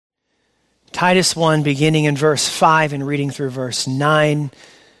Titus 1, beginning in verse 5 and reading through verse 9,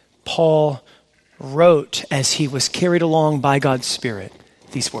 Paul wrote as he was carried along by God's Spirit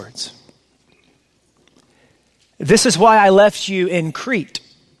these words. This is why I left you in Crete,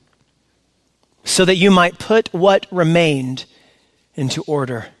 so that you might put what remained into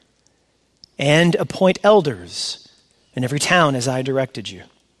order and appoint elders in every town as I directed you.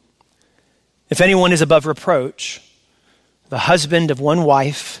 If anyone is above reproach, the husband of one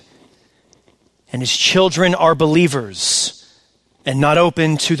wife, and his children are believers and not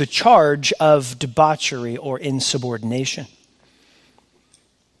open to the charge of debauchery or insubordination.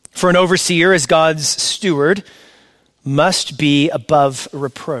 For an overseer as God's steward must be above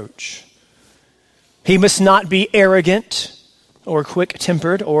reproach. He must not be arrogant or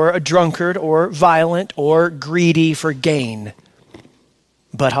quick-tempered or a drunkard or violent or greedy for gain,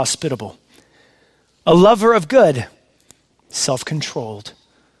 but hospitable, a lover of good, self-controlled,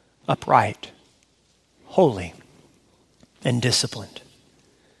 upright, holy, and disciplined.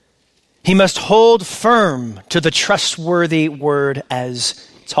 He must hold firm to the trustworthy word as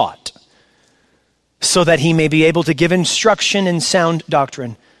taught, so that he may be able to give instruction in sound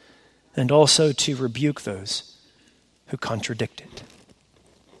doctrine and also to rebuke those who contradict it.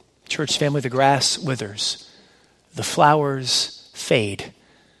 Church family, the grass withers, the flowers fade,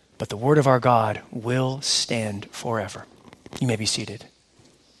 but the word of our God will stand forever. You may be seated.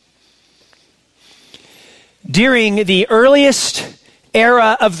 During the earliest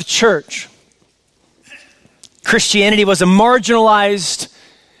era of the church, Christianity was a marginalized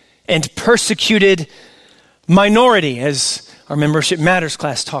and persecuted minority, as our Membership Matters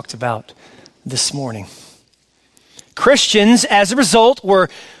class talked about this morning. Christians, as a result, were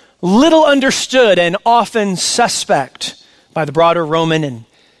little understood and often suspect by the broader Roman and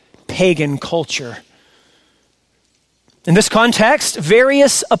pagan culture. In this context,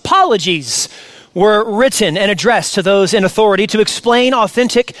 various apologies were written and addressed to those in authority to explain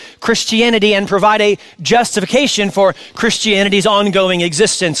authentic Christianity and provide a justification for Christianity's ongoing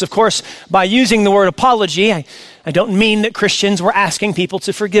existence. Of course, by using the word apology, I don't mean that Christians were asking people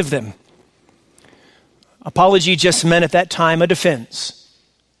to forgive them. Apology just meant at that time a defense,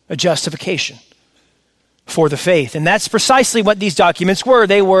 a justification for the faith. And that's precisely what these documents were.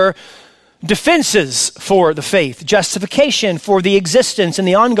 They were defenses for the faith, justification for the existence and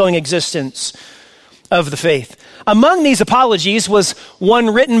the ongoing existence of the faith. Among these apologies was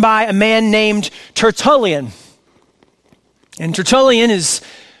one written by a man named Tertullian. And Tertullian is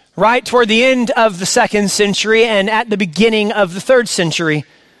right toward the end of the 2nd century and at the beginning of the 3rd century.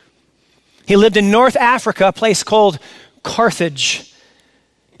 He lived in North Africa, a place called Carthage.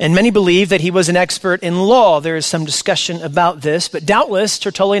 And many believe that he was an expert in law. There is some discussion about this, but doubtless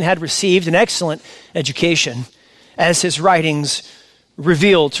Tertullian had received an excellent education, as his writings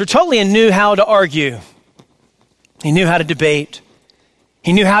revealed. Tertullian knew how to argue. He knew how to debate.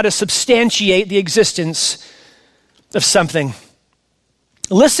 He knew how to substantiate the existence of something.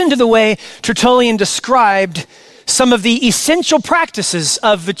 Listen to the way Tertullian described some of the essential practices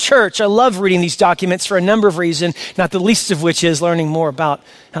of the church. I love reading these documents for a number of reasons, not the least of which is learning more about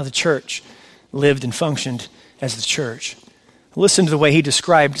how the church lived and functioned as the church. Listen to the way he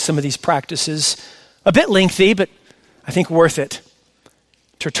described some of these practices. A bit lengthy, but I think worth it.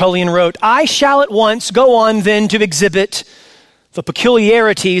 Tertullian wrote, "I shall at once go on then to exhibit the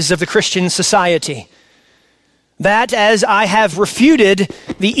peculiarities of the Christian society, that as I have refuted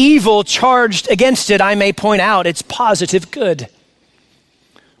the evil charged against it, I may point out its positive good.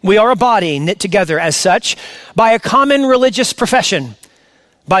 We are a body knit together as such by a common religious profession,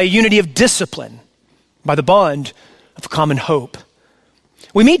 by a unity of discipline, by the bond of common hope.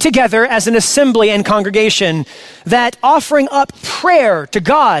 We meet together as an assembly and congregation that offering up prayer to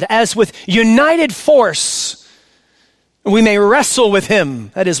God as with united force, we may wrestle with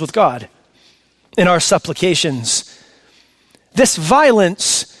him, that is with God, in our supplications. This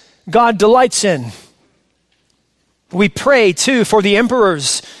violence God delights in. We pray too for the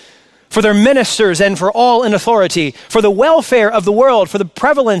emperors, for their ministers, and for all in authority, for the welfare of the world, for the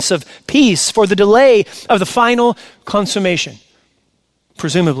prevalence of peace, for the delay of the final consummation,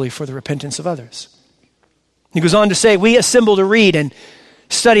 presumably for the repentance of others." He goes on to say, "We assemble to read and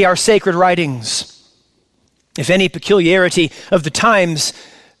study our sacred writings. If any peculiarity of the times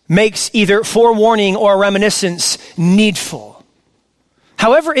makes either forewarning or reminiscence needful.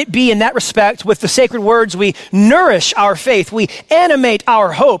 However it be in that respect, with the sacred words, we nourish our faith, we animate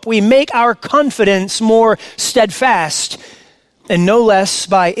our hope, we make our confidence more steadfast, and no less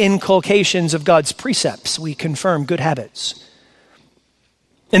by inculcations of God's precepts, we confirm good habits.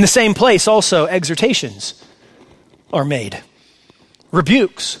 In the same place also exhortations are made,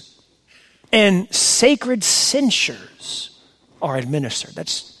 rebukes, and sacred censures are administered.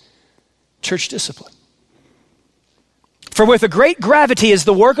 That's church discipline. For with a great gravity is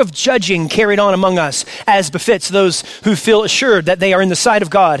the work of judging carried on among us, as befits those who feel assured that they are in the sight of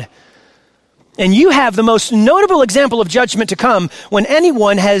God. And you have the most notable example of judgment to come when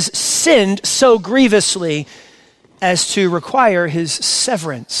anyone has sinned so grievously as to require his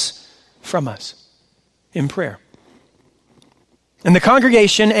severance from us in prayer, in the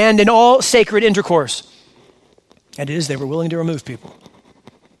congregation, and in all sacred intercourse. That is, they were willing to remove people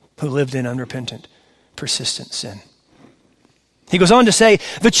who lived in unrepentant, persistent sin. He goes on to say,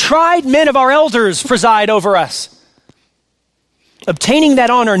 the tried men of our elders preside over us, obtaining that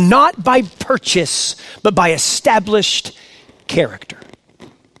honor not by purchase, but by established character.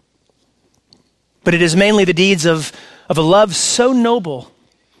 But it is mainly the deeds of a love so noble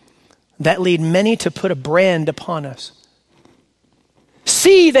that lead many to put a brand upon us.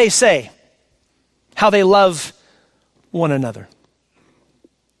 See, they say, how they love one another.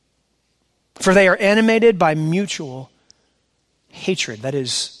 For they are animated by mutual hatred, that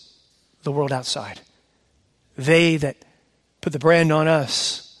is, the world outside. They that put the brand on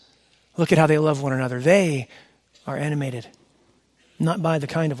us, look at how they love one another. They are animated, not by the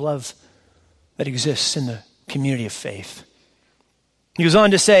kind of love that exists in the community of faith. He goes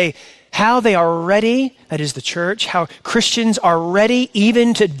on to say, how they are ready, that is the church, how Christians are ready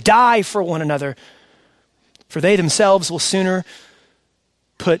even to die for one another, for they themselves will sooner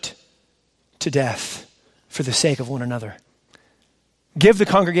put to death for the sake of one another. Give the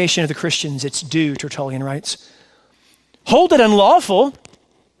congregation of the Christians its due, Tertullian writes. Hold it unlawful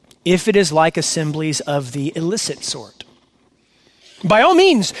if it is like assemblies of the illicit sort. By all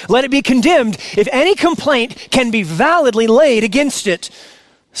means, let it be condemned if any complaint can be validly laid against it,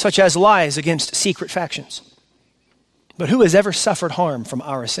 such as lies against secret factions. But who has ever suffered harm from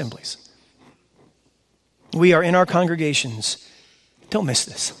our assemblies? We are in our congregations. Don't miss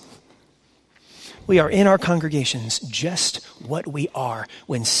this. We are in our congregations just what we are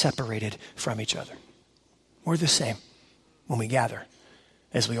when separated from each other. We're the same when we gather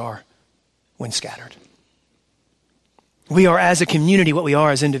as we are when scattered. We are as a community what we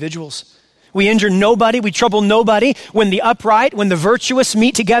are as individuals. We injure nobody, we trouble nobody. When the upright, when the virtuous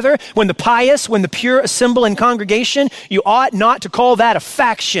meet together, when the pious, when the pure assemble in congregation, you ought not to call that a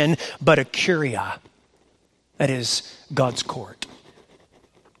faction, but a curia. That is God's court.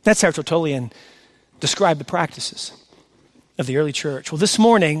 That's how Tertullian described the practices of the early church. Well, this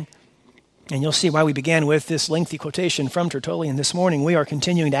morning, and you'll see why we began with this lengthy quotation from Tertullian this morning, we are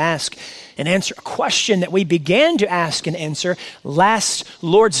continuing to ask and answer a question that we began to ask and answer last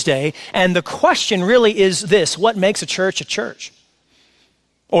Lord's Day. And the question really is this: what makes a church a church?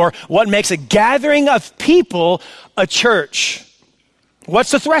 Or what makes a gathering of people a church?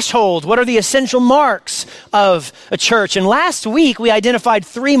 What's the threshold? What are the essential marks of a church? And last week, we identified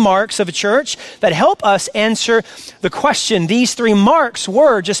 3 marks of a church that help us answer the question. These 3 marks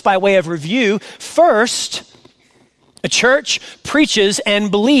were, just by way of review, first, a church preaches and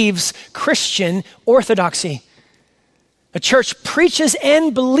believes Christian orthodoxy. A church preaches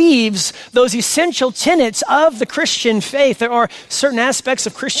and believes those essential tenets of the Christian faith. There are certain aspects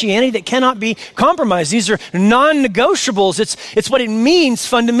of Christianity that cannot be compromised. These are non-negotiables. It's what it means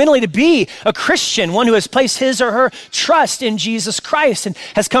fundamentally to be a Christian, one who has placed his or her trust in Jesus Christ and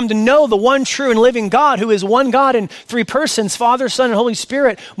has come to know the one true and living God, who is one God in 3 persons, Father, Son, and Holy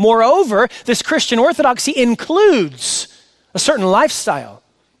Spirit. Moreover, this Christian orthodoxy includes a certain lifestyle,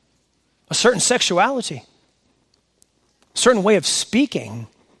 a certain sexuality, a certain way of speaking,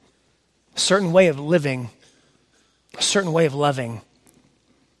 a certain way of living, a certain way of loving.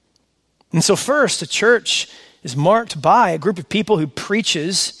 And so first, a church is marked by a group of people who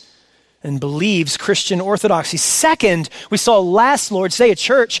preaches and believes Christian orthodoxy. Second, we saw last Lord's Day, a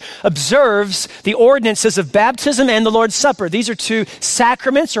church observes the ordinances of baptism and the Lord's Supper. These are 2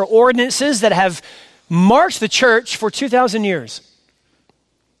 sacraments or ordinances that have marked the church for 2,000 years.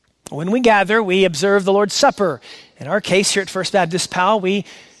 When we gather, we observe the Lord's Supper. In our case here at First Baptist Powell, we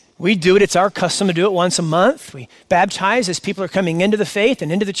do it. It's our custom to do it once a month. We baptize as people are coming into the faith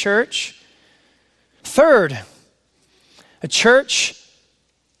and into the church. Third, a church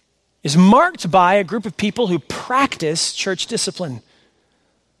is marked by a group of people who practice church discipline.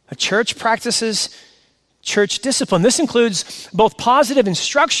 A church practices church discipline. This includes both positive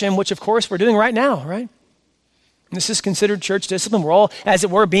instruction, which of course we're doing right now, right? This is considered church discipline. We're all, as it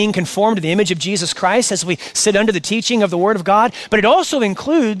were, being conformed to the image of Jesus Christ as we sit under the teaching of the Word of God. But it also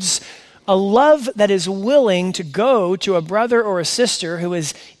includes a love that is willing to go to a brother or a sister who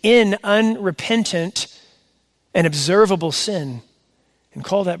is in unrepentant and observable sin and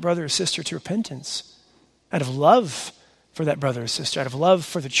call that brother or sister to repentance out of love for that brother or sister, out of love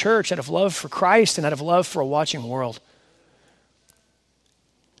for the church, out of love for Christ, and out of love for a watching world.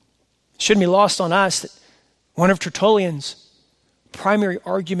 It shouldn't be lost on us that one of Tertullian's primary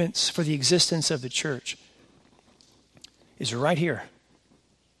arguments for the existence of the church is right here: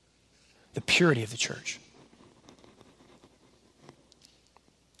 the purity of the church.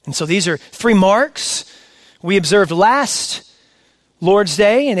 And so these are 3 marks we observed last Lord's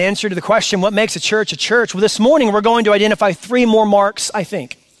Day in answer to the question, what makes a church a church? Well, this morning we're going to identify 3 more marks, I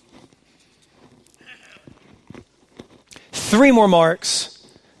think. 3 more marks.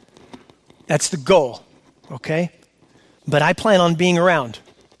 That's the goal, okay? But I plan on being around,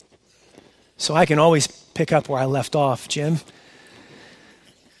 so I can always pick up where I left off, Jim.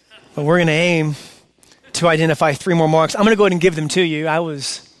 But we're going to aim to identify 3 more marks. I'm going to go ahead and give them to you. I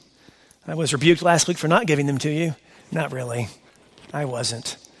was rebuked last week for not giving them to you. Not really. I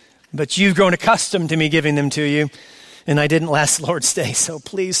wasn't. But you've grown accustomed to me giving them to you, and I didn't last Lord's Day, so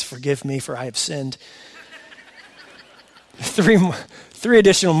please forgive me, for I have sinned. 3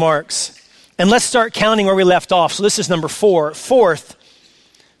 additional marks. And let's start counting where we left off. So this is number 4. Fourth,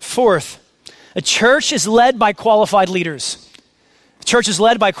 a church is led by qualified leaders. A church is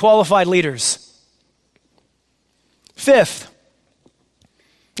led by qualified leaders. 5th,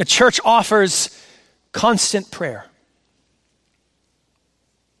 a church offers constant prayer.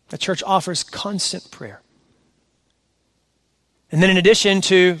 A church offers constant prayer. And then in addition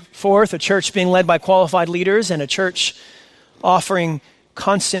to 4th, a church being led by qualified leaders and a church offering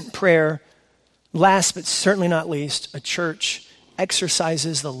constant prayer, last but certainly not least, a church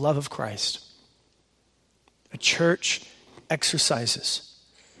exercises the love of Christ. A church exercises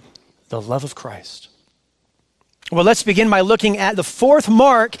the love of Christ. Well, let's begin by looking at the 4th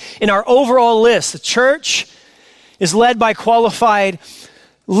mark in our overall list. The church is led by qualified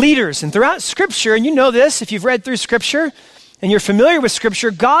leaders. And throughout Scripture, and you know this if you've read through Scripture and you're familiar with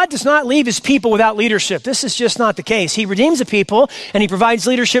Scripture, God does not leave his people without leadership. This is just not the case. He redeems a people and he provides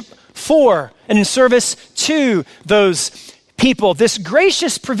leadership for and in service to those people. This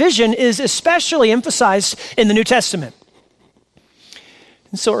gracious provision is especially emphasized in the New Testament.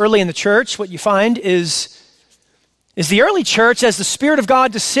 And so early in the church, what you find is the early church, as the Spirit of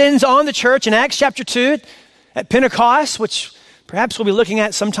God descends on the church in Acts chapter 2 at Pentecost, which perhaps we'll be looking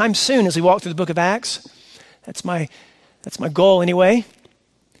at sometime soon as we walk through the book of Acts. That's my goal anyway.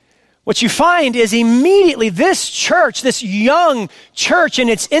 What you find is immediately this church, this young church in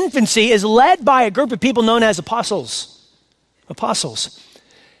its infancy, is led by a group of people known as apostles. Apostles.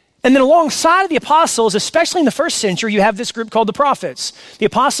 And then alongside of the apostles, especially in the first century, you have this group called the prophets, the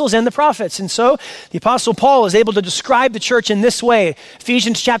apostles and the prophets. And so the apostle Paul is able to describe the church in this way.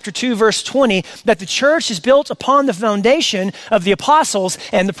 Ephesians chapter 2, verse 20, that the church is built upon the foundation of the apostles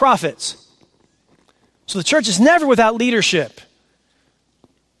and the prophets. So the church is never without leadership.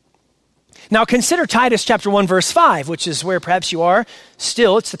 Now consider Titus chapter 1, verse 5, which is where perhaps you are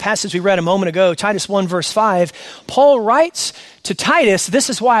still. It's the passage we read a moment ago, Titus 1, verse 5. Paul writes to Titus, "This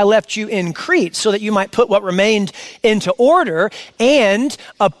is why I left you in Crete, so that you might put what remained into order and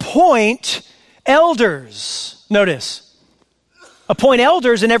appoint elders." Notice, appoint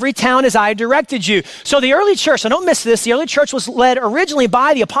elders in every town as I directed you. So the early church, don't miss this, the early church was led originally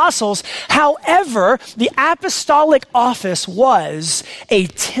by the apostles. However, the apostolic office was a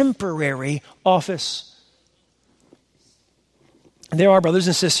temporary office. And there are brothers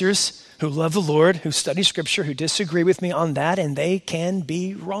and sisters who love the Lord, who study Scripture, who disagree with me on that, and they can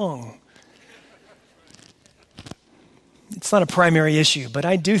be wrong. It's not a primary issue, but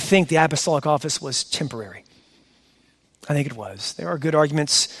I do think the apostolic office was temporary. I think it was. There are good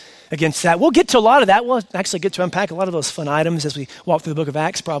arguments against that. We'll get to a lot of that. We'll actually get to unpack a lot of those fun items as we walk through the book of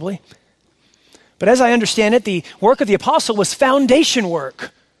Acts, probably. But as I understand it, the work of the apostle was foundation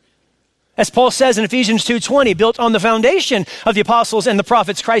work. As Paul says in Ephesians 2:20, built on the foundation of the apostles and the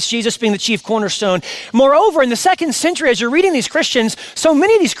prophets, Christ Jesus being the chief cornerstone. Moreover, in the second century, as you're reading these Christians, so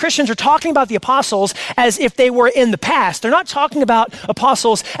many of these Christians are talking about the apostles as if they were in the past. They're not talking about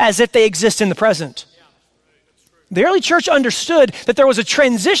apostles as if they exist in the present. The early church understood that there was a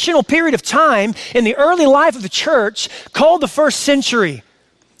transitional period of time in the early life of the church called the first century.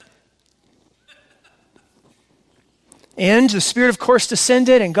 And the Spirit, of course,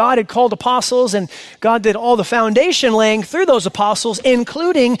 descended, and God had called apostles, and God did all the foundation laying through those apostles,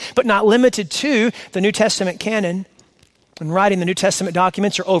 including, but not limited to, the New Testament canon, and writing the New Testament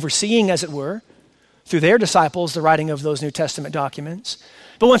documents, or overseeing, as it were, through their disciples, the writing of those New Testament documents.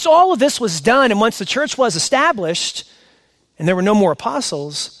 But once all of this was done, and once the church was established, and there were no more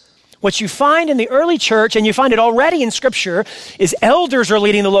apostles, What you find in the early church, and you find it already in Scripture, is elders are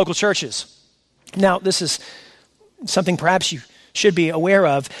leading the local churches. Now, this is something perhaps you should be aware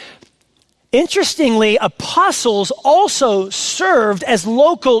of. Interestingly, apostles also served as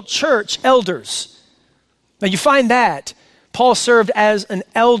local church elders. Now, you find that. Paul served as an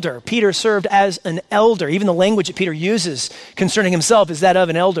elder. Peter served as an elder. Even the language that Peter uses concerning himself is that of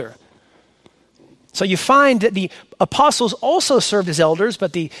an elder. So you find that the apostles also served as elders,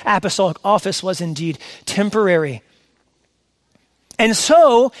 but the apostolic office was indeed temporary. And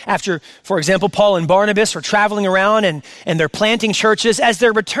so, after, for example, Paul and Barnabas were traveling around and they're planting churches, as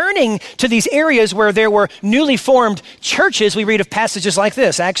they're returning to these areas where there were newly formed churches, we read of passages like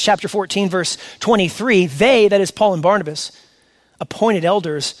this, Acts chapter 14, verse 23, they, that is Paul and Barnabas, appointed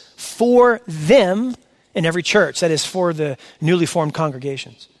elders for them in every church, that is for the newly formed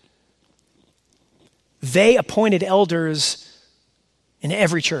congregations. They appointed elders in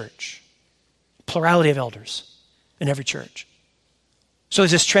every church, plurality of elders in every church. So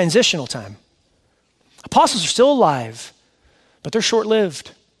there's this transitional time. Apostles are still alive, but they're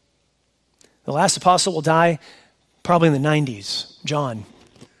short-lived. The last apostle will die probably in the 90s, John.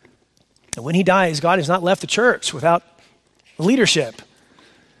 And when he dies, God has not left the church without leadership.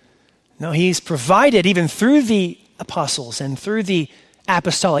 No, he's provided, even through the apostles and through the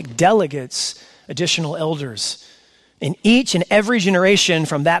apostolic delegates, additional elders in each and every generation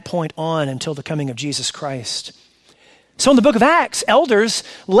from that point on until the coming of Jesus Christ. So in the book of Acts, elders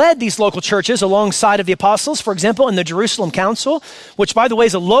led these local churches alongside of the apostles. For example, in the Jerusalem Council, which by the way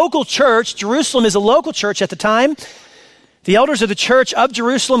is a local church. Jerusalem is a local church at the time. The elders of the church of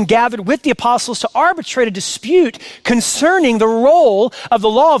Jerusalem gathered with the apostles to arbitrate a dispute concerning the role of the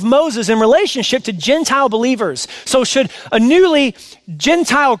law of Moses in relationship to Gentile believers. So should a newly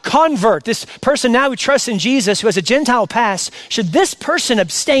Gentile convert, this person now who trusts in Jesus, who has a Gentile past, should this person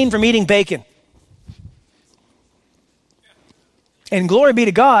abstain from eating bacon? And glory be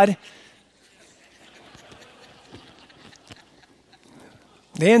to God,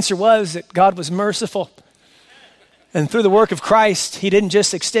 the answer was that God was merciful. And through the work of Christ, he didn't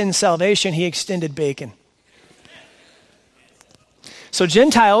just extend salvation, he extended bacon. So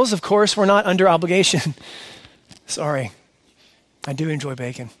Gentiles, of course, were not under obligation. Sorry, I do enjoy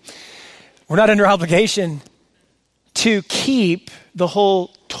bacon. We're not under obligation to keep the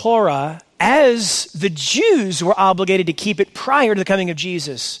whole Torah as the Jews were obligated to keep it prior to the coming of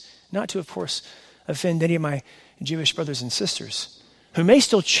Jesus. Not to, of course, offend any of my Jewish brothers and sisters who may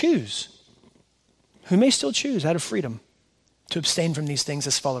still choose out of freedom to abstain from these things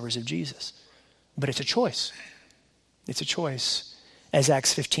as followers of Jesus. But it's a choice. It's a choice, as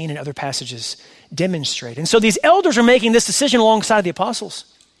Acts 15 and other passages demonstrate. And so these elders are making this decision alongside the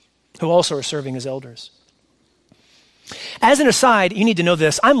apostles, who also are serving as elders. As an aside, you need to know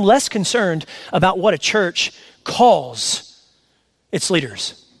this. I'm less concerned about what a church calls its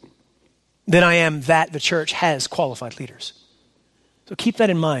leaders than I am that the church has qualified leaders. So keep that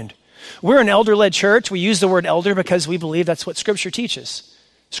in mind. We're an elder-led church. We use the word elder because we believe that's what Scripture teaches.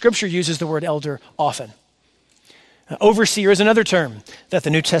 Scripture uses the word elder often. Overseer is another term that the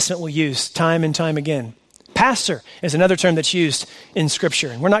New Testament will use time and time again. Pastor is another term that's used in Scripture.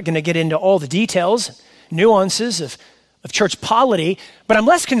 And we're not going to get into all the details, nuances of church polity, but I'm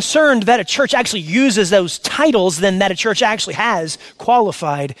less concerned that a church actually uses those titles than that a church actually has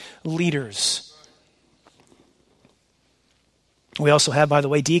qualified leaders. We also have, by the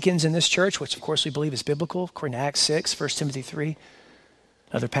way, deacons in this church, which of course we believe is biblical, according to Acts 6, 1 Timothy 3,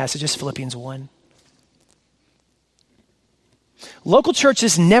 other passages, Philippians 1. Local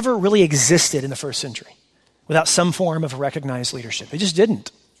churches never really existed in the first century without some form of recognized leadership. They just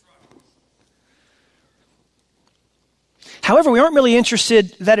didn't. However, we aren't really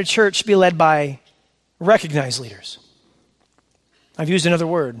interested that a church be led by recognized leaders. I've used another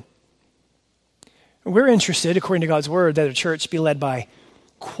word. We're interested, according to God's word, that a church be led by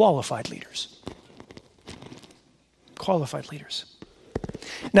qualified leaders. Qualified leaders.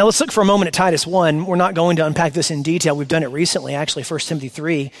 Now let's look for a moment at Titus 1. We're not going to unpack this in detail. We've done it recently, actually, 1 Timothy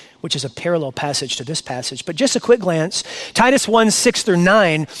 3, which is a parallel passage to this passage. But just a quick glance, Titus 1, 6 through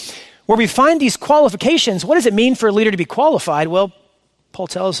 9, where we find these qualifications. What does it mean for a leader to be qualified? Well, Paul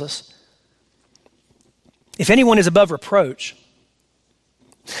tells us, if anyone is above reproach,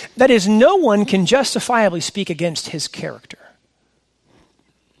 that is, no one can justifiably speak against his character.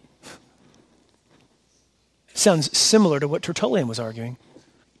 Sounds similar to what Tertullian was arguing.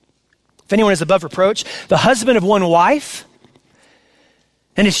 If anyone is above reproach, the husband of one wife,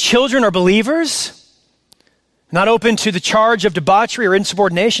 and his children are believers, not open to the charge of debauchery or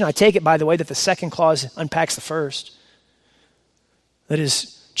insubordination. I take it, by the way, that the second clause unpacks the first. That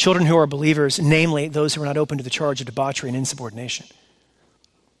is, children who are believers, namely those who are not open to the charge of debauchery and insubordination.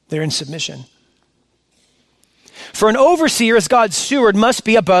 They're in submission. For an overseer as God's steward must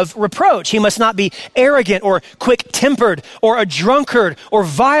be above reproach. He must not be arrogant or quick-tempered or a drunkard or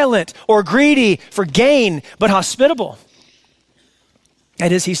violent or greedy for gain, but hospitable.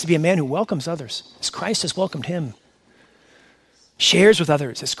 That is, he's to be a man who welcomes others as Christ has welcomed him, shares with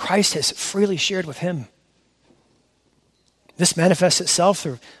others as Christ has freely shared with him. This manifests itself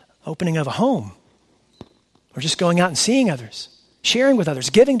through opening of a home or just going out and seeing others, sharing with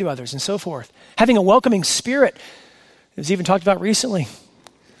others, giving to others, and so forth. Having a welcoming spirit. It was even talked about recently.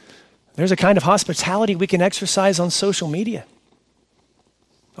 There's a kind of hospitality we can exercise on social media.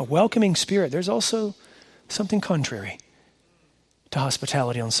 A welcoming spirit. There's also something contrary to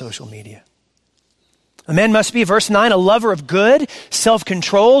hospitality on social media. A man must be, verse 9, a lover of good,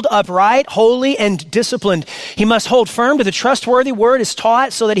 self-controlled, upright, holy, and disciplined. He must hold firm to the trustworthy word as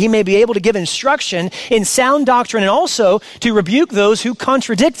taught so that he may be able to give instruction in sound doctrine and also to rebuke those who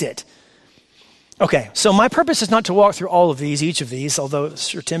contradict it. Okay, so my purpose is not to walk through all of these, each of these, although it's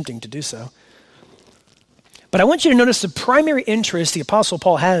sure tempting to do so. But I want you to notice the primary interest the Apostle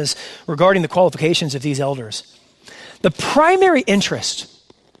Paul has regarding the qualifications of these elders. The primary interest,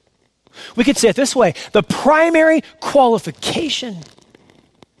 we could say it this way, the primary qualification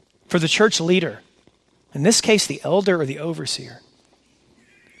for the church leader, in this case the elder or the overseer,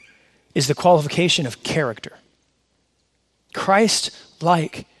 is the qualification of character.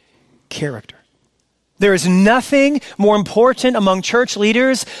 Christ-like character. There is nothing more important among church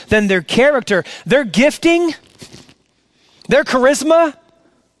leaders than their character, their gifting, their charisma,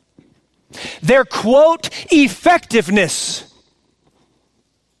 their, quote, effectiveness,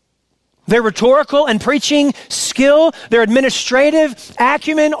 their rhetorical and preaching skill, their administrative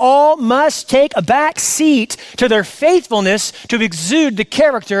acumen, all must take a back seat to their faithfulness to exude the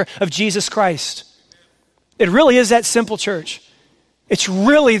character of Jesus Christ. It really is that simple, church. It's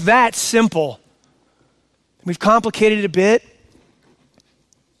really that simple. We've complicated it a bit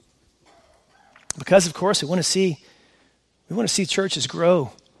because, of course, we want to see churches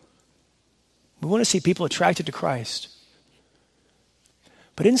grow. We want to see people attracted to Christ.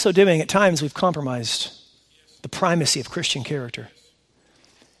 But in so doing, at times we've compromised the primacy of Christian character.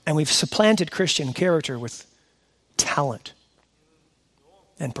 And we've supplanted Christian character with talent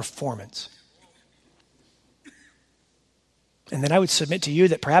and performance. And then I would submit to you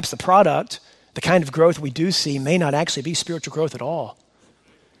that perhaps the product, the kind of growth we do see, may not actually be spiritual growth at all.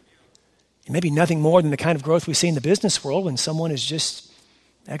 It may be nothing more than the kind of growth we see in the business world when someone is just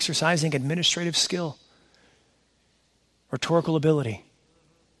exercising administrative skill, rhetorical ability,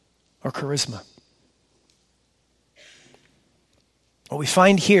 or charisma. What we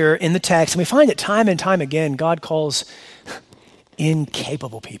find here in the text, and we find it time and time again, God calls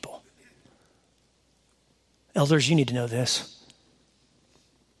incapable people. Elders, you need to know this.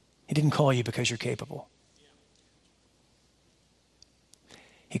 He didn't call you because you're capable.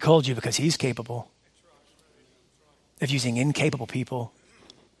 He called you because he's capable of using incapable people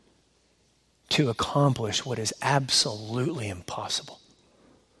to accomplish what is absolutely impossible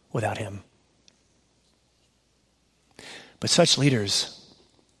without him. But such leaders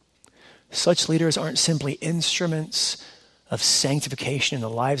aren't simply instruments of sanctification in the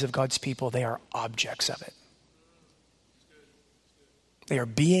lives of God's people. They are objects of it. They are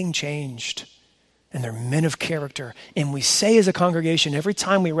being changed, and they're men of character. And we say as a congregation, every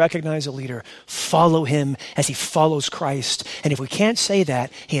time we recognize a leader, follow him as he follows Christ. And if we can't say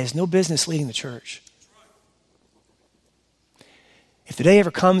that, he has no business leading the church. If the day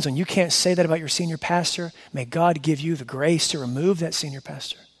ever comes when you can't say that about your senior pastor, may God give you the grace to remove that senior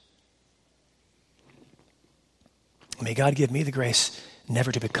pastor. May God give me the grace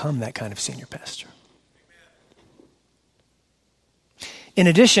never to become that kind of senior pastor. In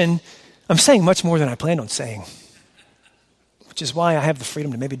addition, I'm saying much more than I planned on saying, which is why I have the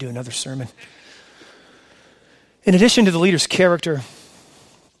freedom to maybe do another sermon. In addition to the leader's character,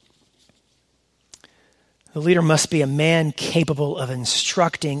 the leader must be a man capable of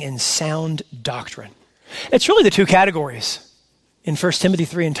instructing in sound doctrine. It's really the two categories in 1 Timothy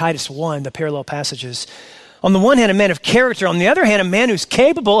 3 and Titus 1, the parallel passages. On the one hand, a man of character. On the other hand, a man who's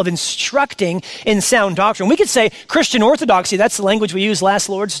capable of instructing in sound doctrine. We could say Christian orthodoxy. That's the language we used last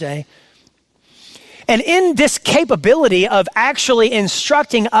Lord's Day. And in this capability of actually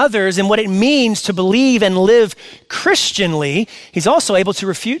instructing others in what it means to believe and live Christianly, he's also able to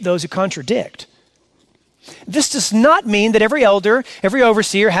refute those who contradict. This does not mean that every elder, every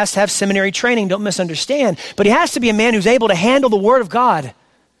overseer has to have seminary training. Don't misunderstand. But he has to be a man who's able to handle the Word of God.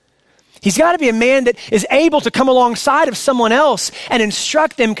 He's got to be a man that is able to come alongside of someone else and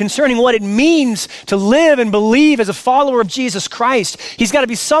instruct them concerning what it means to live and believe as a follower of Jesus Christ. He's got to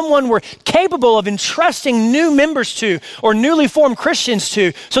be someone we're capable of entrusting new members to or newly formed Christians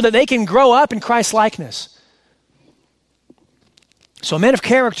to so that they can grow up in Christ's likeness. So a man of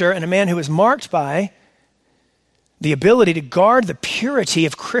character and a man who is marked by the ability to guard the purity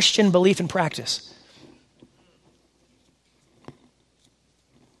of Christian belief and practice.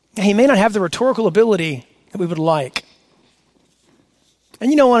 He may not have the rhetorical ability that we would like.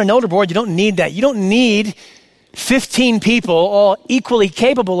 And on an elder board, you don't need that. You don't need 15 people all equally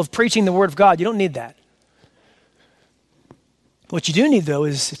capable of preaching the word of God. You don't need that. What you do need, though,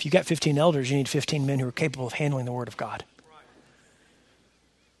 is if you got 15 elders, you need 15 men who are capable of handling the word of God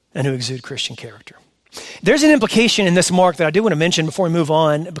and who exude Christian character. There's an implication in this mark that I do want to mention before we move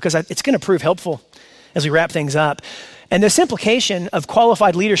on, because it's going to prove helpful as we wrap things up. And this implication of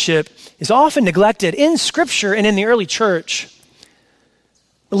qualified leadership is often neglected in Scripture and in the early church.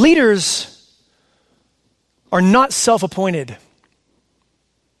 Leaders are not self-appointed.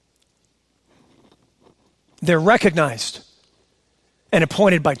 They're recognized and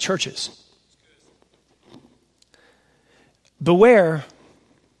appointed by churches. Beware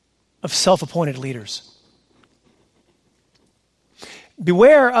of self-appointed leaders.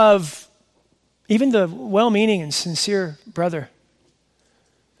 Beware of even the well-meaning and sincere brother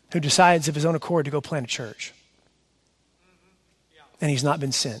who decides of his own accord to go plant a church. And he's not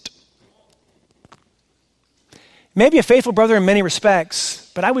been sent. Maybe a faithful brother in many respects,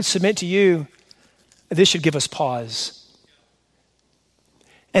 but I would submit to you that this should give us pause.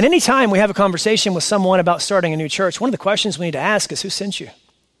 And anytime we have a conversation with someone about starting a new church, one of the questions we need to ask is, who sent you?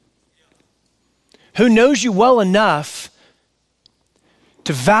 Who knows you well enough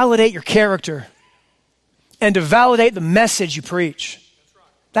to validate your character and to validate the message you preach?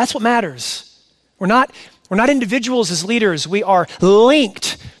 That's what matters. We're not individuals as leaders. We are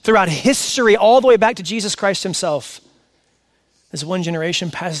linked throughout history all the way back to Jesus Christ himself as one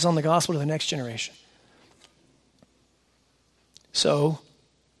generation passes on the gospel to the next generation. So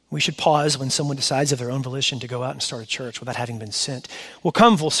we should pause when someone decides of their own volition to go out and start a church without having been sent. We'll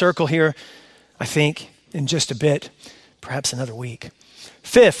come full circle here, I think, in just a bit, perhaps another week.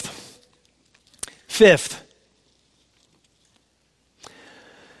 Fifth,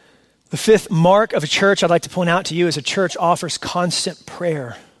 the fifth mark of a church I'd like to point out to you is a church offers constant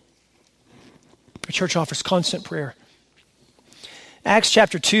prayer. A church offers constant prayer. Acts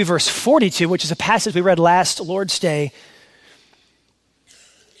chapter 2, verse 42, which is a passage we read last Lord's Day,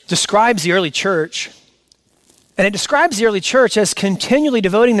 describes the early church. And it describes the early church as continually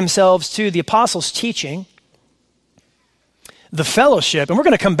devoting themselves to the apostles' teaching, the fellowship, and we're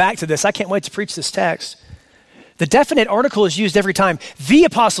going to come back to this. I can't wait to preach this text. The definite article is used every time. The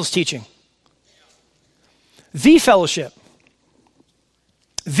apostles' teaching, the fellowship,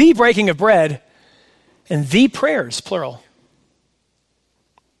 the breaking of bread, and the prayers, plural.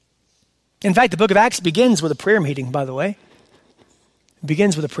 In fact, the book of Acts begins with a prayer meeting, by the way. It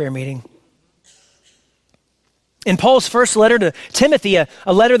begins with a prayer meeting. In Paul's first letter to Timothy, a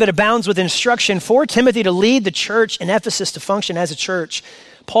letter that abounds with instruction for Timothy to lead the church in Ephesus to function as a church,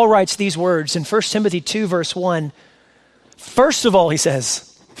 Paul writes these words in 1 Timothy 2, verse 1. First of all, he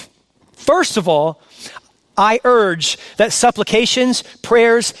says, first of all, I urge that supplications,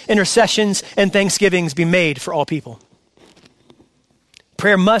 prayers, intercessions, and thanksgivings be made for all people.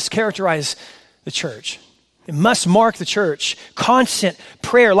 Prayer must characterize the church. It must mark the church. Constant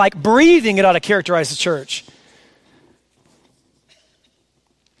prayer, like breathing, it ought to characterize the church.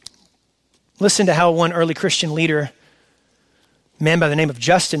 Listen to how one early Christian leader, a man by the name of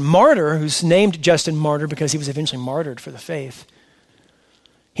Justin Martyr, who's named Justin Martyr because he was eventually martyred for the faith.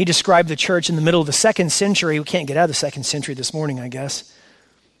 He described the church in the middle of the 2nd century. We can't get out of the 2nd century this morning, I guess.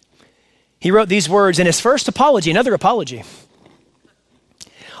 He wrote these words in his first apology, another apology.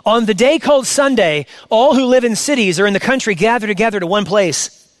 On the day called Sunday, all who live in cities or in the country gather together to one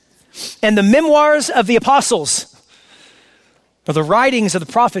place. And the memoirs of the apostles, or the writings of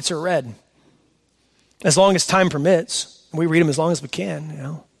the prophets, are read. As long as time permits. We read them as long as we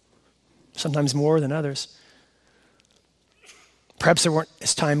can, sometimes more than others. Perhaps they weren't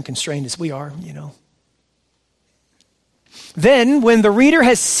as time constrained as we are, Then, when the reader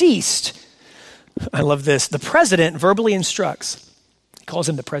has ceased, I love this, the president verbally instructs. He calls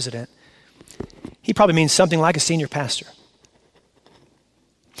him the president. He probably means something like a senior pastor.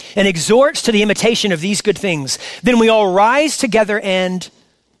 And exhorts to the imitation of these good things. Then we all rise together and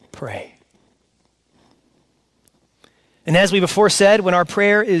pray. And as we before said, when our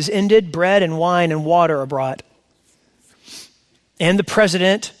prayer is ended, bread and wine and water are brought. And the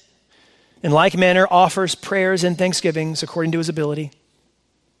president in like manner offers prayers and thanksgivings according to his ability.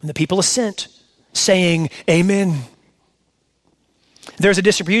 And the people assent, saying, Amen. There's a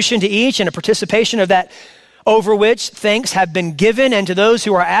distribution to each and a participation of that over which thanks have been given, and to those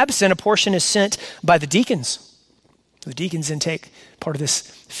who are absent, a portion is sent by the deacons. The deacons then take part of this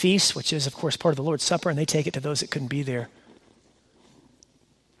feast, which is, of course, part of the Lord's Supper, and they take it to those that couldn't be there.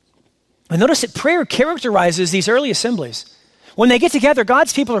 And notice that prayer characterizes these early assemblies. When they get together,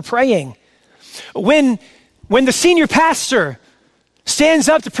 God's people are praying. When the senior pastor stands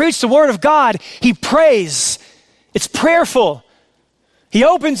up to preach the word of God, he prays. It's prayerful. He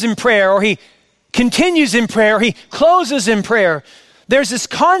opens in prayer, or he continues in prayer, or he closes in prayer. There's this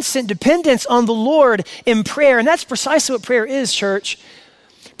constant dependence on the Lord in prayer, and that's precisely what prayer is, church.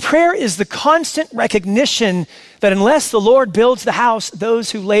 Prayer is the constant recognition that unless the Lord builds the house,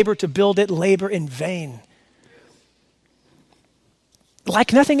 those who labor to build it labor in vain.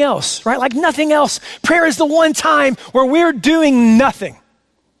 Like nothing else, right? Like nothing else. Prayer is the one time where we're doing nothing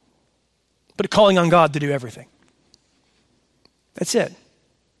but calling on God to do everything. That's it.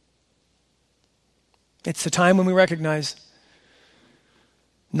 It's the time when we recognize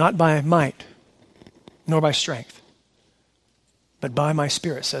not by might nor by strength, but by my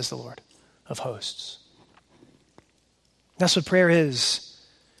Spirit, says the Lord of hosts. That's what prayer is.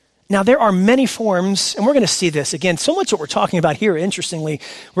 Now, there are many forms, and we're going to see this. Again, so much what we're talking about here, interestingly,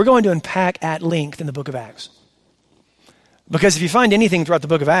 we're going to unpack at length in the book of Acts. Because if you find anything throughout the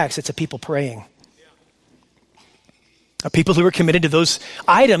book of Acts, it's a people praying. A people who are committed to those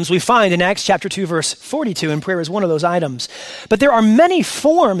items we find in Acts chapter 2, verse 42, and prayer is one of those items. But there are many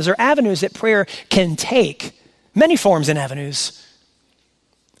forms or avenues that prayer can take. Many forms and avenues.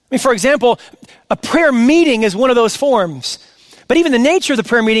 I mean, for example, a prayer meeting is one of those forms. But even the nature of the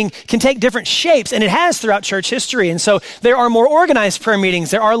prayer meeting can take different shapes, and it has throughout church history. And so there are more organized prayer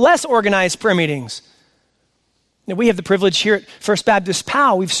meetings. There are less organized prayer meetings. Now, we have the privilege here at First Baptist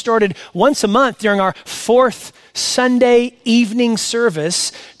Powell. We've started once a month during our fourth Sunday evening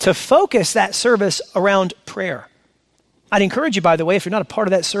service to focus that service around prayer. I'd encourage you, by the way, if you're not a part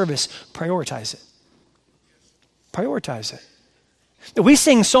of that service, prioritize it. Prioritize it. We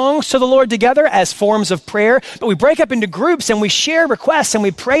sing songs to the Lord together as forms of prayer, but we break up into groups and we share requests and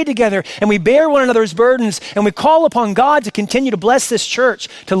we pray together and we bear one another's burdens and we call upon God to continue to bless this church,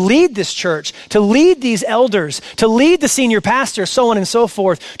 to lead these elders, to lead the senior pastor, so on and so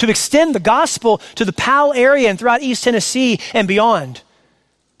forth, to extend the gospel to the Powell area and throughout East Tennessee and beyond.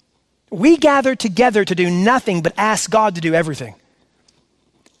 We gather together to do nothing but ask God to do everything.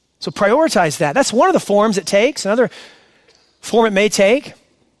 So prioritize that. That's one of the forms it takes. Another form it may take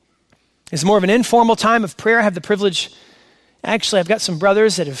is more of an informal time of prayer. I have the privilege, actually, I've got some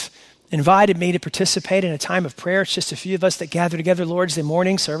brothers that have invited me to participate in a time of prayer. It's just a few of us that gather together Lord's Day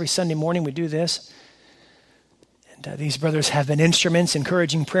morning, so every Sunday morning we do this. And these brothers have been instruments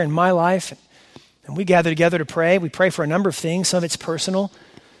encouraging prayer in my life. And we gather together to pray. We pray for a number of things. Some of it's personal.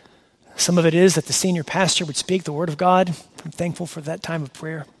 Some of it is that the senior pastor would speak the word of God. I'm thankful for that time of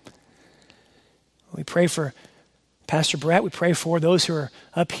prayer. We pray for Pastor Brett. We pray for those who are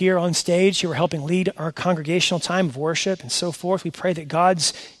up here on stage who are helping lead our congregational time of worship and so forth. We pray that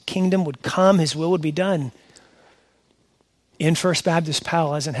God's kingdom would come, his will would be done in First Baptist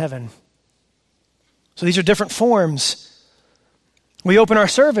Powell as in heaven. So these are different forms. We open our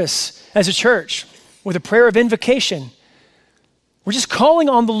service as a church with a prayer of invocation. We're just calling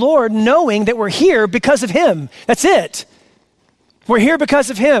on the Lord knowing that we're here because of him. That's it. We're here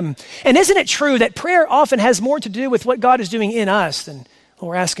because of him. And isn't it true that prayer often has more to do with what God is doing in us than what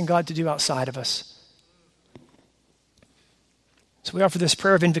we're asking God to do outside of us? So we offer this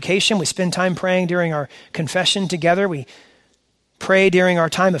prayer of invocation. We spend time praying during our confession together. We pray during our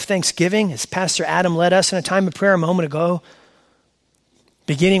time of thanksgiving, as Pastor Adam led us in a time of prayer a moment ago,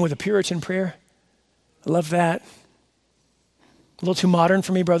 beginning with a Puritan prayer. I love that. A little too modern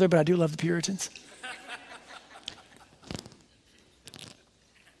for me, brother, but I do love the Puritans.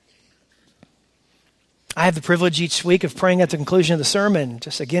 I have the privilege each week of praying at the conclusion of the sermon,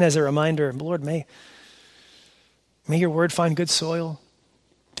 just again as a reminder, Lord, may your word find good soil.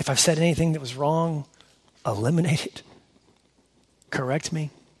 If I've said anything that was wrong, eliminate it. Correct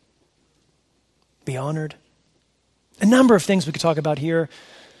me. Be honored. A number of things we could talk about here.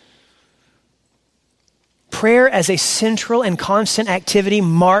 Prayer as a central and constant activity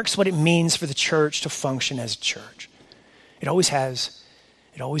marks what it means for the church to function as a church. It always has.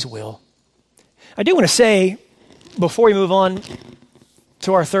 It always will. I do want to say, before we move on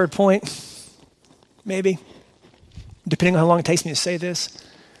to our third point, maybe, depending on how long it takes me to say this,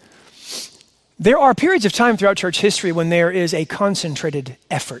 there are periods of time throughout church history when there is a concentrated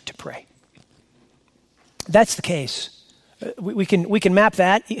effort to pray. That's the case. We can map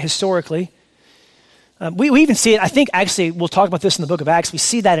that historically. We even see it, I think actually, we'll talk about this in the book of Acts. We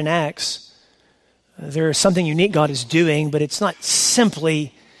see that in Acts. There is something unique God is doing, but it's not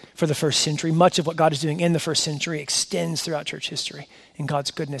simply for the first century. Much of what God is doing in the first century extends throughout church history in God's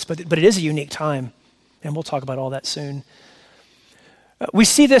goodness. But it is a unique time, and we'll talk about all that soon. We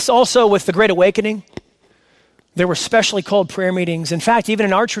see this also with the Great Awakening. There were specially called prayer meetings. In fact, even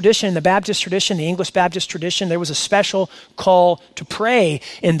in our tradition, the Baptist tradition, the English Baptist tradition, there was a special call to pray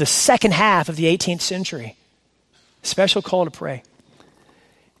in the second half of the 18th century. Special call to pray.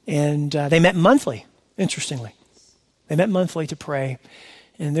 And they met monthly, interestingly. They met monthly to pray.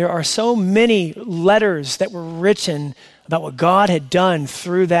 And there are so many letters that were written about what God had done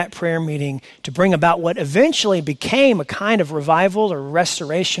through that prayer meeting to bring about what eventually became a kind of revival or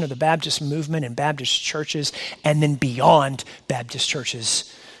restoration of the Baptist movement in Baptist churches and then beyond Baptist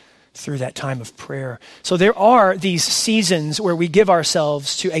churches through that time of prayer. So there are these seasons where we give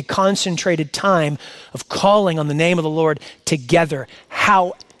ourselves to a concentrated time of calling on the name of the Lord together.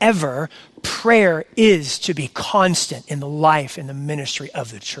 However, prayer is to be constant in the life and the ministry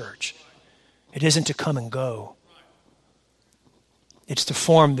of the church. It isn't to come and go. It's to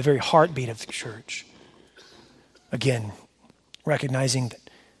form the very heartbeat of the church. Again, recognizing that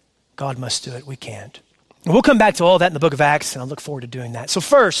God must do it, we can't. And we'll come back to all that in the book of Acts, and I look forward to doing that. So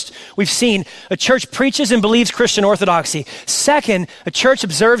first, we've seen a church preaches and believes Christian orthodoxy. Second, a church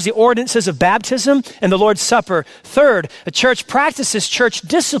observes the ordinances of baptism and the Lord's Supper. Third, a church practices church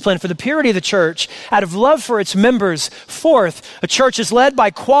discipline for the purity of the church out of love for its members. Fourth, a church is led by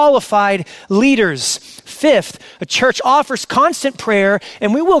qualified leaders. Fifth, a church offers constant prayer,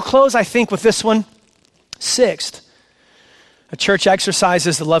 and we will close, I think, with this one. Sixth, a church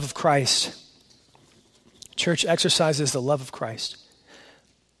exercises the love of Christ. Church exercises the love of Christ.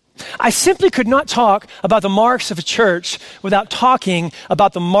 I simply could not talk about the marks of a church without talking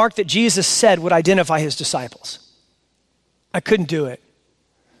about the mark that Jesus said would identify his disciples. I couldn't do it.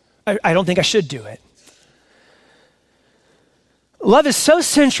 I don't think I should do it. Love is so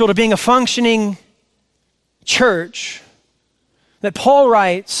central to being a functioning church that Paul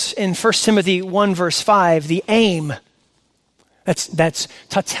writes in 1 Timothy 1 verse 5, the aim, that's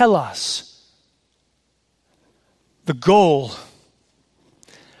tatelos, the goal,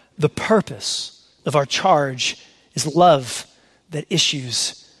 the purpose of our charge is love that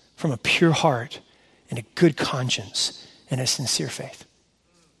issues from a pure heart and a good conscience and a sincere faith.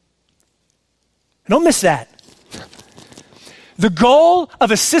 Don't miss that. The goal of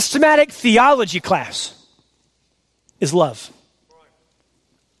a systematic theology class is love.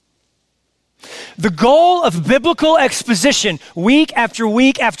 The goal of biblical exposition week after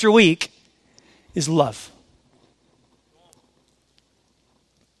week after week is love.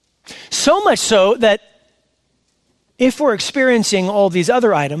 So much so that if we're experiencing all these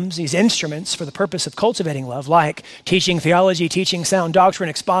other items, these instruments for the purpose of cultivating love, like teaching theology, teaching sound doctrine,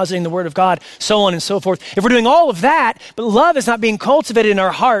 expositing the word of God, so on and so forth, if we're doing all of that, but love is not being cultivated in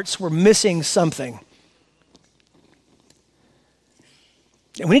our hearts, we're missing something.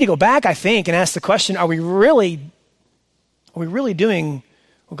 And we need to go back, I think, and ask the question, are we really doing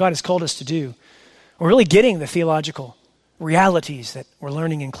what God has called us to do? Are we really getting the theological realities that we're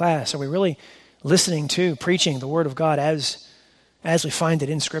learning in class? Are we really listening to, preaching the word of God as we find it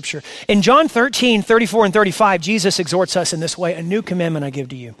in Scripture? In John 13, 34 and 35, Jesus exhorts us in this way, a new commandment I give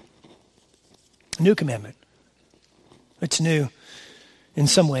to you. A new commandment. It's new in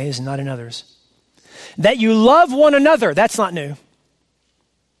some ways and not in others. That you love one another, that's not new.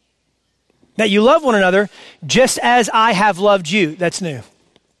 That you love one another just as I have loved you, that's new.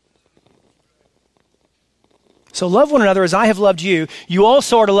 So love one another as I have loved you. You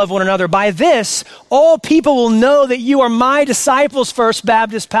also are to love one another. By this, all people will know that you are my disciples, First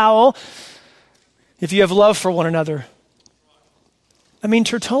Baptist Powell, if you have love for one another. I mean,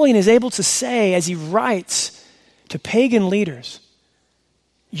 Tertullian is able to say, as he writes to pagan leaders,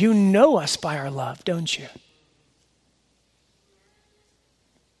 you know us by our love, don't you?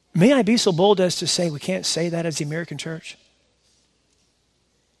 May I be so bold as to say we can't say that as the American church?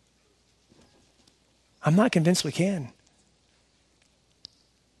 I'm not convinced we can.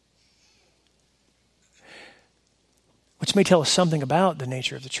 Which may tell us something about the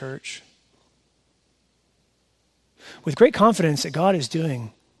nature of the church. With great confidence that God is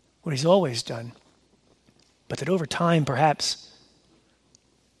doing what he's always done, but that over time, perhaps,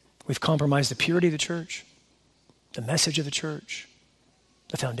 we've compromised the purity of the church, the message of the church,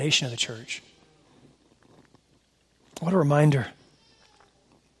 the foundation of the church. What a reminder.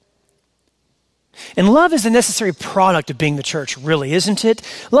 And love is the necessary product of being the church, really, isn't it?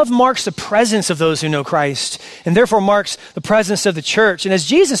 Love marks the presence of those who know Christ, and therefore marks the presence of the church. And as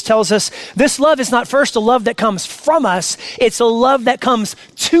Jesus tells us, this love is not first a love that comes from us, it's a love that comes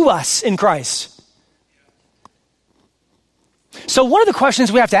to us in Christ. So one of the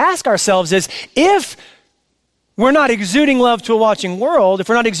questions we have to ask ourselves is, if we're not exuding love to a watching world, if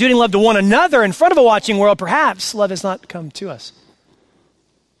we're not exuding love to one another in front of a watching world, perhaps love has not come to us.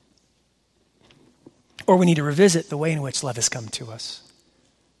 Or we need to revisit the way in which love has come to us.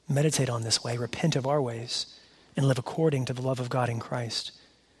 Meditate on this way, repent of our ways, and live according to the love of God in Christ.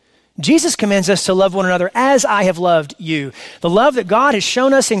 Jesus commands us to love one another as I have loved you. The love that God has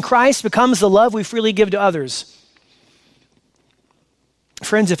shown us in Christ becomes the love we freely give to others.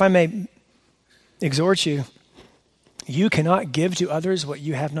 Friends, if I may exhort you, you cannot give to others what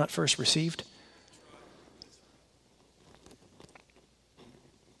you have not first received.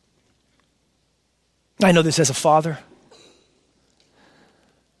 I know this as a father.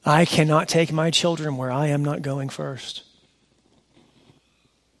 I cannot take my children where I am not going first.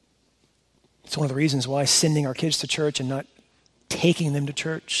 It's one of the reasons why sending our kids to church and not taking them to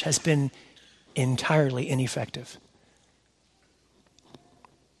church has been entirely ineffective.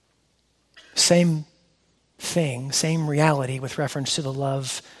 Same thing, same reality with reference to the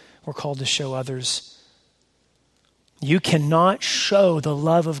love we're called to show others. You cannot show the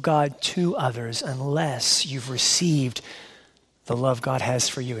love of God to others unless you've received the love God has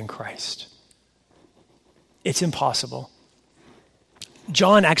for you in Christ. It's impossible.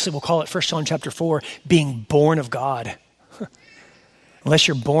 John actually will call it, 1 John chapter 4, being born of God. Unless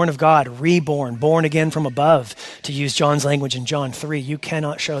you're born of God, reborn, born again from above, to use John's language in John 3, you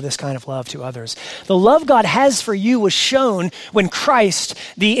cannot show this kind of love to others. The love God has for you was shown when Christ,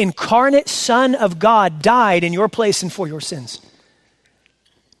 the incarnate Son of God, died in your place and for your sins.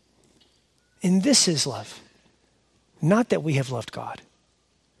 And this is love. Not that we have loved God,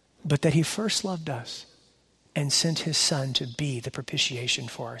 but that he first loved us and sent his Son to be the propitiation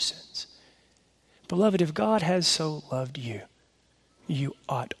for our sins. Beloved, if God has so loved you, you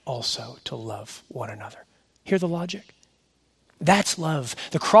ought also to love one another. Hear the logic? That's love.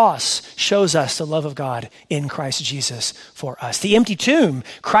 The cross shows us the love of God in Christ Jesus for us. The empty tomb,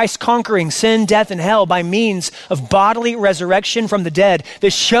 Christ conquering sin, death, and hell by means of bodily resurrection from the dead.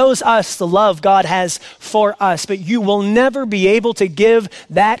 This shows us the love God has for us. But you will never be able to give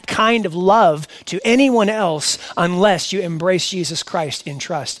that kind of love to anyone else unless you embrace Jesus Christ in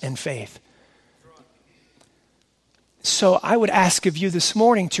trust and faith. So I would ask of you this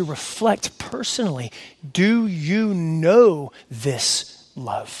morning to reflect personally. Do you know this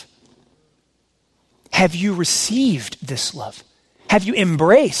love? Have you received this love? Have you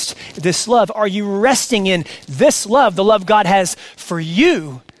embraced this love? Are you resting in this love, the love God has for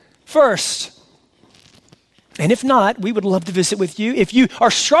you first? And if not, we would love to visit with you. If you are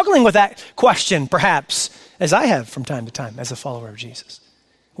struggling with that question, perhaps, as I have from time to time as a follower of Jesus,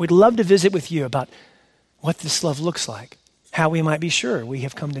 we'd love to visit with you about what this love looks like, how we might be sure we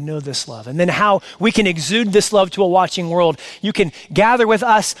have come to know this love, and then how we can exude this love to a watching world. You can gather with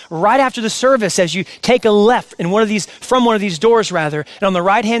us right after the service as you take a left from one of these doors, and on the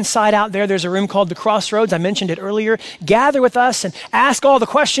right-hand side out there's a room called the Crossroads. I mentioned it earlier. Gather with us and ask all the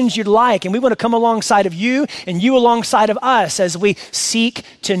questions you'd like, and we want to come alongside of you and you alongside of us as we seek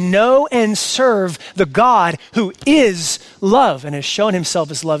to know and serve the God who is love and has shown himself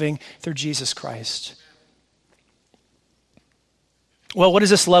as loving through Jesus Christ. Well, what does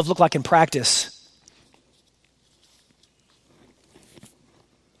this love look like in practice?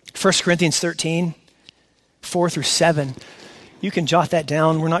 1 Corinthians 13, 4 through 7. You can jot that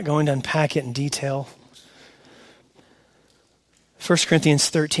down. We're not going to unpack it in detail. 1 Corinthians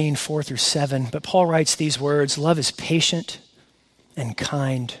 13, 4 through 7. But Paul writes these words: love is patient and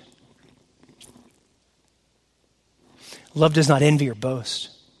kind. Love does not envy or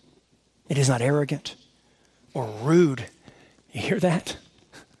boast. It is not arrogant or rude. You hear that?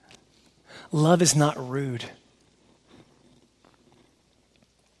 Love is not rude.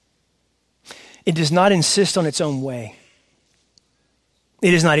 It does not insist on its own way.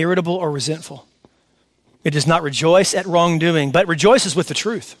 It is not irritable or resentful. It does not rejoice at wrongdoing, but rejoices with the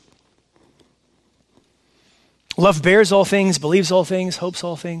truth. Love bears all things, believes all things, hopes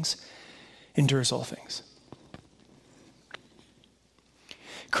all things, endures all things.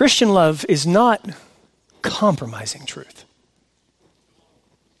 Christian love is not compromising truth.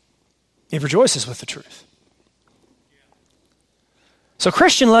 It rejoices with the truth. So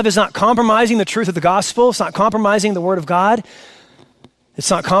Christian love is not compromising the truth of the gospel. It's not compromising the word of God. It's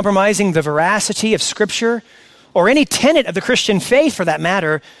not compromising the veracity of Scripture or any tenet of the Christian faith for that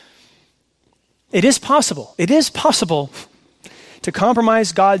matter. It is possible. It is possible to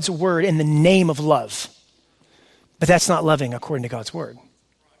compromise God's word in the name of love. But that's not loving according to God's word.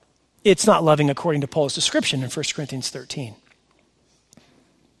 It's not loving according to Paul's description in 1 Corinthians 13.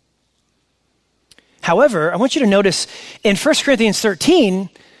 However, I want you to notice in 1 Corinthians 13,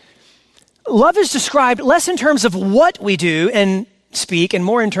 love is described less in terms of what we do and speak and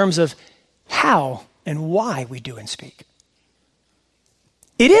more in terms of how and why we do and speak.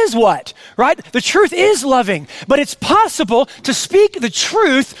 It is what, right? The truth is loving, but it's possible to speak the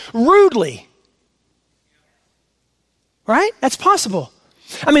truth rudely. Right? That's possible.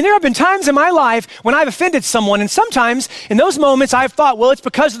 I mean, there have been times in my life when I've offended someone, and sometimes in those moments I've thought, well, it's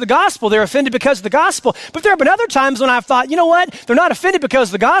because of the gospel. They're offended because of the gospel. But there have been other times when I've thought, you know what? They're not offended because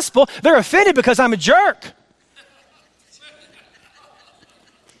of the gospel. They're offended because I'm a jerk.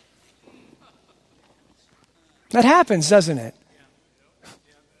 That happens, doesn't it?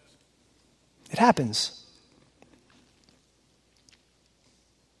 It happens.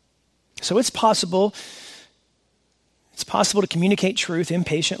 So it's possible to communicate truth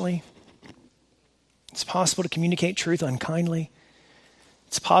impatiently. It's possible to communicate truth unkindly.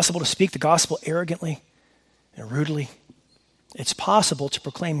 It's possible to speak the gospel arrogantly and rudely. It's possible to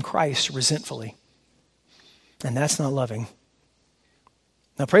proclaim Christ resentfully. And that's not loving.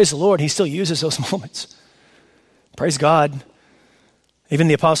 Now, praise the Lord, he still uses those moments. Praise God. Even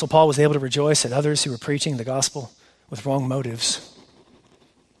the Apostle Paul was able to rejoice at others who were preaching the gospel with wrong motives.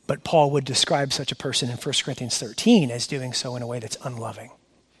 But Paul would describe such a person in 1 Corinthians 13 as doing so in a way that's unloving.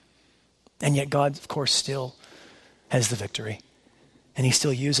 And yet God, of course, still has the victory. And he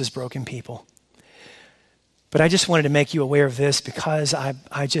still uses broken people. But I just wanted to make you aware of this because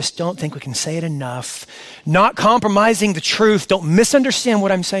I just don't think we can say it enough. Not compromising the truth. Don't misunderstand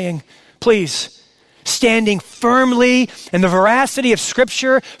what I'm saying. Please. Standing firmly in the veracity of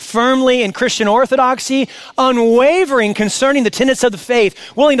Scripture, firmly in Christian orthodoxy, unwavering concerning the tenets of the faith,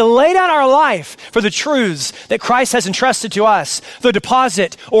 willing to lay down our life for the truths that Christ has entrusted to us, the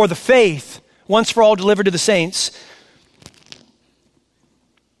deposit or the faith, once for all delivered to the saints.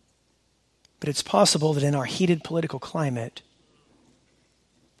 But it's possible that in our heated political climate,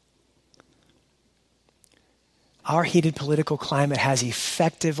 our heated political climate has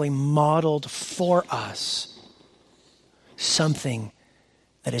effectively modeled for us something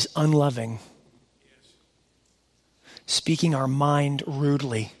that is unloving, speaking our mind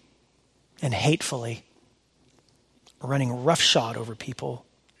rudely and hatefully, running roughshod over people.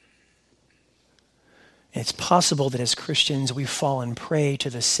 And it's possible that as Christians we've fallen prey to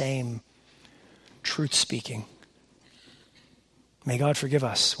the same truth speaking. May God forgive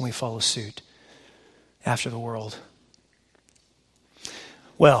us when we follow suit after the world.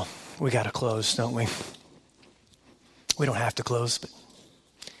 Well, we got to close, don't we? We don't have to close, but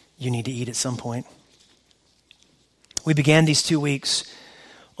you need to eat at some point. We began these 2 weeks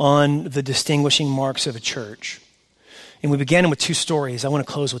on the distinguishing marks of a church. And we began with 2 stories. I want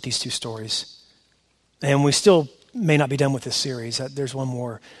to close with these 2 stories. And we still may not be done with this series. There's one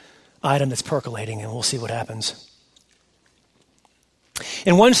more item that's percolating, and we'll see what happens.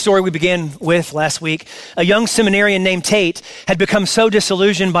 In one story we began with last week, a young seminarian named Tate had become so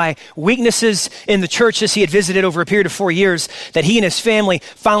disillusioned by weaknesses in the churches he had visited over a period of 4 years that he and his family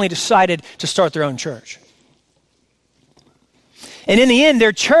finally decided to start their own church. And in the end,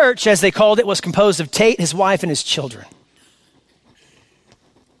 their church, as they called it, was composed of Tate, his wife, and his children.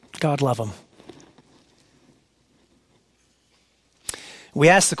 God love them. We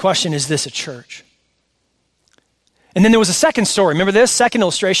asked the question, is this a church? And then there was a second story. Remember this? Second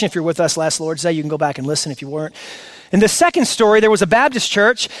illustration. If you're with us last Lord's Day, you can go back and listen if you weren't. In the second story, there was a Baptist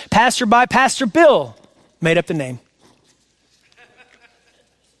church pastored by Pastor Bill. Made up the name.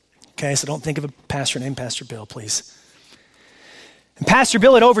 Okay, so don't think of a pastor named Pastor Bill, please. And Pastor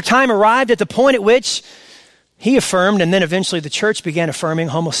Bill had over time arrived at the point at which he affirmed, and then eventually the church began affirming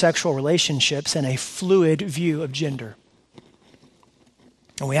homosexual relationships and a fluid view of gender.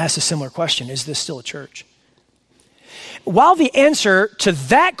 And we asked a similar question, is this still a church? While the answer to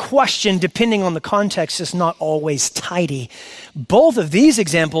that question, depending on the context, is not always tidy, both of these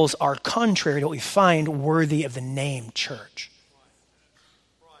examples are contrary to what we find worthy of the name church.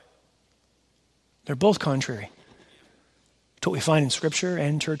 They're both contrary to what we find in Scripture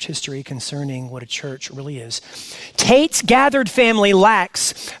and church history concerning what a church really is. Tate's gathered family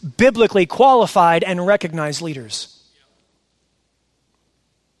lacks biblically qualified and recognized leaders.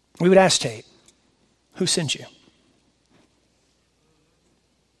 We would ask Tate, who sent you?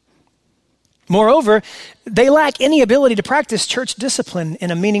 Moreover, they lack any ability to practice church discipline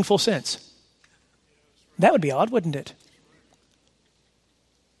in a meaningful sense. That would be odd, wouldn't it?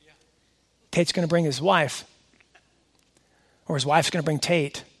 Tate's going to bring his wife, or his wife's going to bring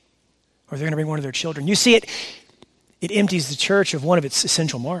Tate, or they're going to bring one of their children. You see, it empties the church of one of its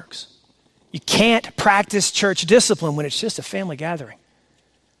essential marks. You can't practice church discipline when it's just a family gathering.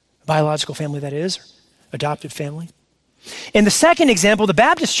 A biological family, that is, or adopted family. In the second example, the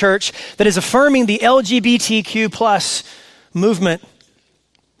Baptist church that is affirming the LGBTQ plus movement,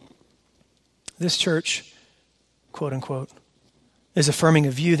 this church, quote unquote, is affirming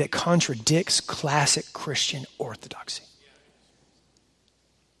a view that contradicts classic Christian orthodoxy.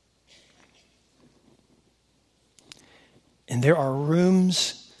 And there are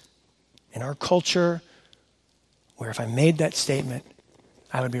rooms in our culture where if I made that statement,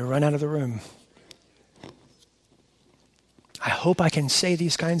 I would be run out of the room. I hope I can say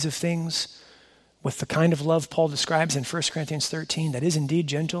these kinds of things with the kind of love Paul describes in 1 Corinthians 13 that is indeed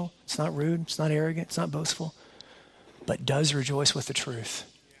gentle, it's not rude, it's not arrogant, it's not boastful, but does rejoice with the truth.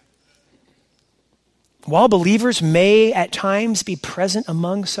 While believers may at times be present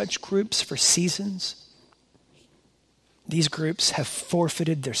among such groups for seasons, these groups have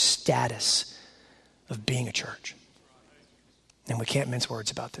forfeited their status of being a church. And we can't mince words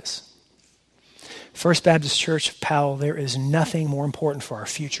about this. First Baptist Church of Powell, there is nothing more important for our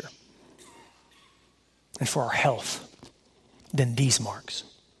future and for our health than these marks.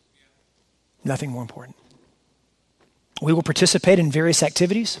 Nothing more important. We will participate in various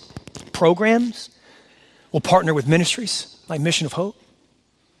activities, programs. We'll partner with ministries like Mission of Hope.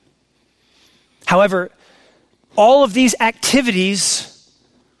 However, all of these activities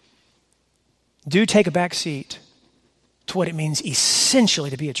do take a back seat to what it means essentially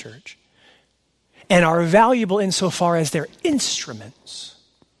to be a church, and are valuable insofar as they're instruments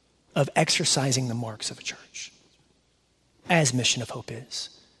of exercising the marks of a church, as Mission of Hope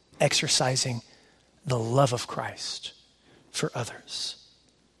is, exercising the love of Christ for others.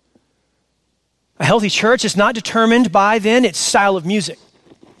 A healthy church is not determined by, then, its style of music.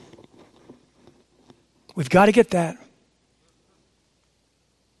 We've got to get that.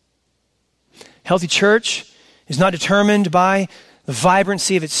 Healthy church is not determined by the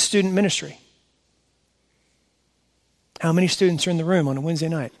vibrancy of its student ministry. How many students are in the room on a Wednesday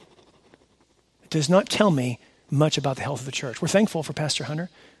night? It does not tell me much about the health of the church. We're thankful for Pastor Hunter.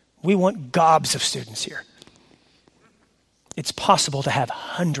 We want gobs of students here. It's possible to have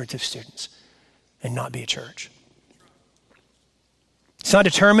hundreds of students and not be a church. It's not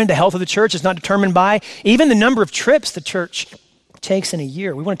determined, the health of the church is not determined by even the number of trips the church takes in a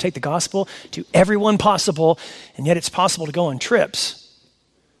year. We want to take the gospel to everyone possible, and yet it's possible to go on trips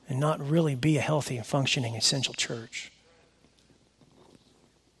and not really be a healthy and functioning essential church.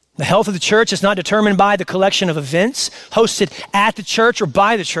 The health of the church is not determined by the collection of events hosted at the church or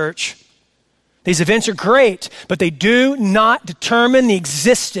by the church. These events are great, but they do not determine the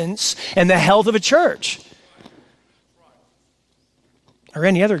existence and the health of a church or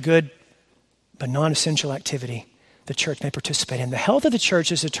any other good but non-essential activity the church may participate in. The health of the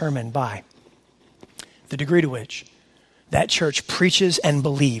church is determined by the degree to which that church preaches and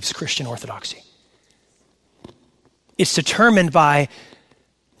believes Christian orthodoxy. It's determined by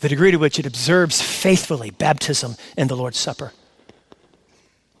the degree to which it observes faithfully baptism and the Lord's Supper.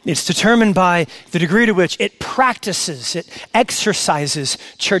 It's determined by the degree to which it practices, it exercises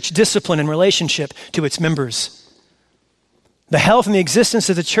church discipline in relationship to its members. The health and the existence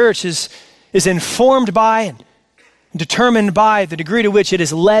of the church is informed by and determined by the degree to which it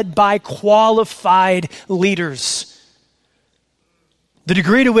is led by qualified leaders. The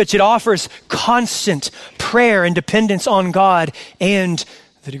degree to which it offers constant prayer and dependence on God, and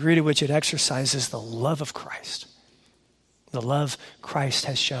the degree to which it exercises the love of Christ. The love Christ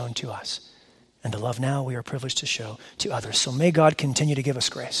has shown to us, and the love now we are privileged to show to others. So may God continue to give us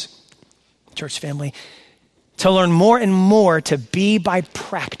grace, church family, to learn more and more to be by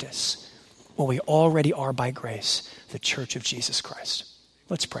practice what we already are by grace, the church of Jesus Christ.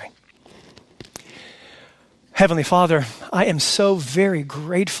 Let's pray. Heavenly Father, I am so very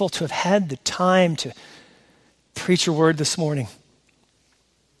grateful to have had the time to preach your word this morning.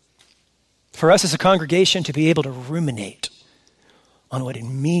 For us as a congregation to be able to ruminate on what it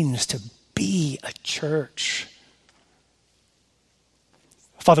means to be a church.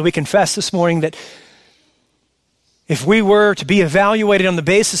 Father, we confess this morning that if we were to be evaluated on the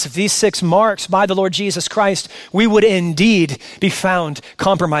basis of these 6 marks by the Lord Jesus Christ, we would indeed be found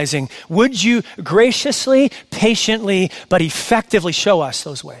compromising. Would you graciously, patiently, but effectively show us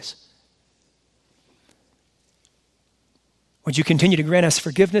those ways? Would you continue to grant us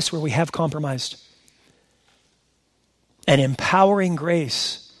forgiveness where we have compromised? And empowering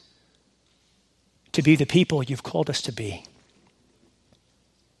grace to be the people you've called us to be.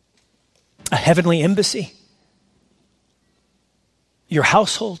 heavenly embassy, your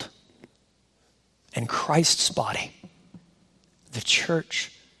household, and Christ's body, the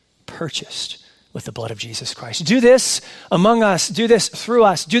church purchased with the blood of Jesus Christ. Do this among us, do this through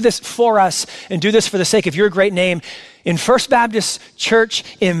us, do this for us, and do this for the sake of your great name in First Baptist Church,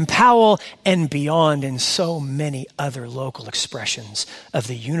 in Powell, and beyond, in so many other local expressions of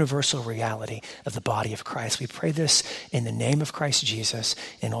the universal reality of the body of Christ. We pray this in the name of Christ Jesus,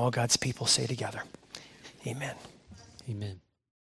 and all God's people say together, amen. Amen.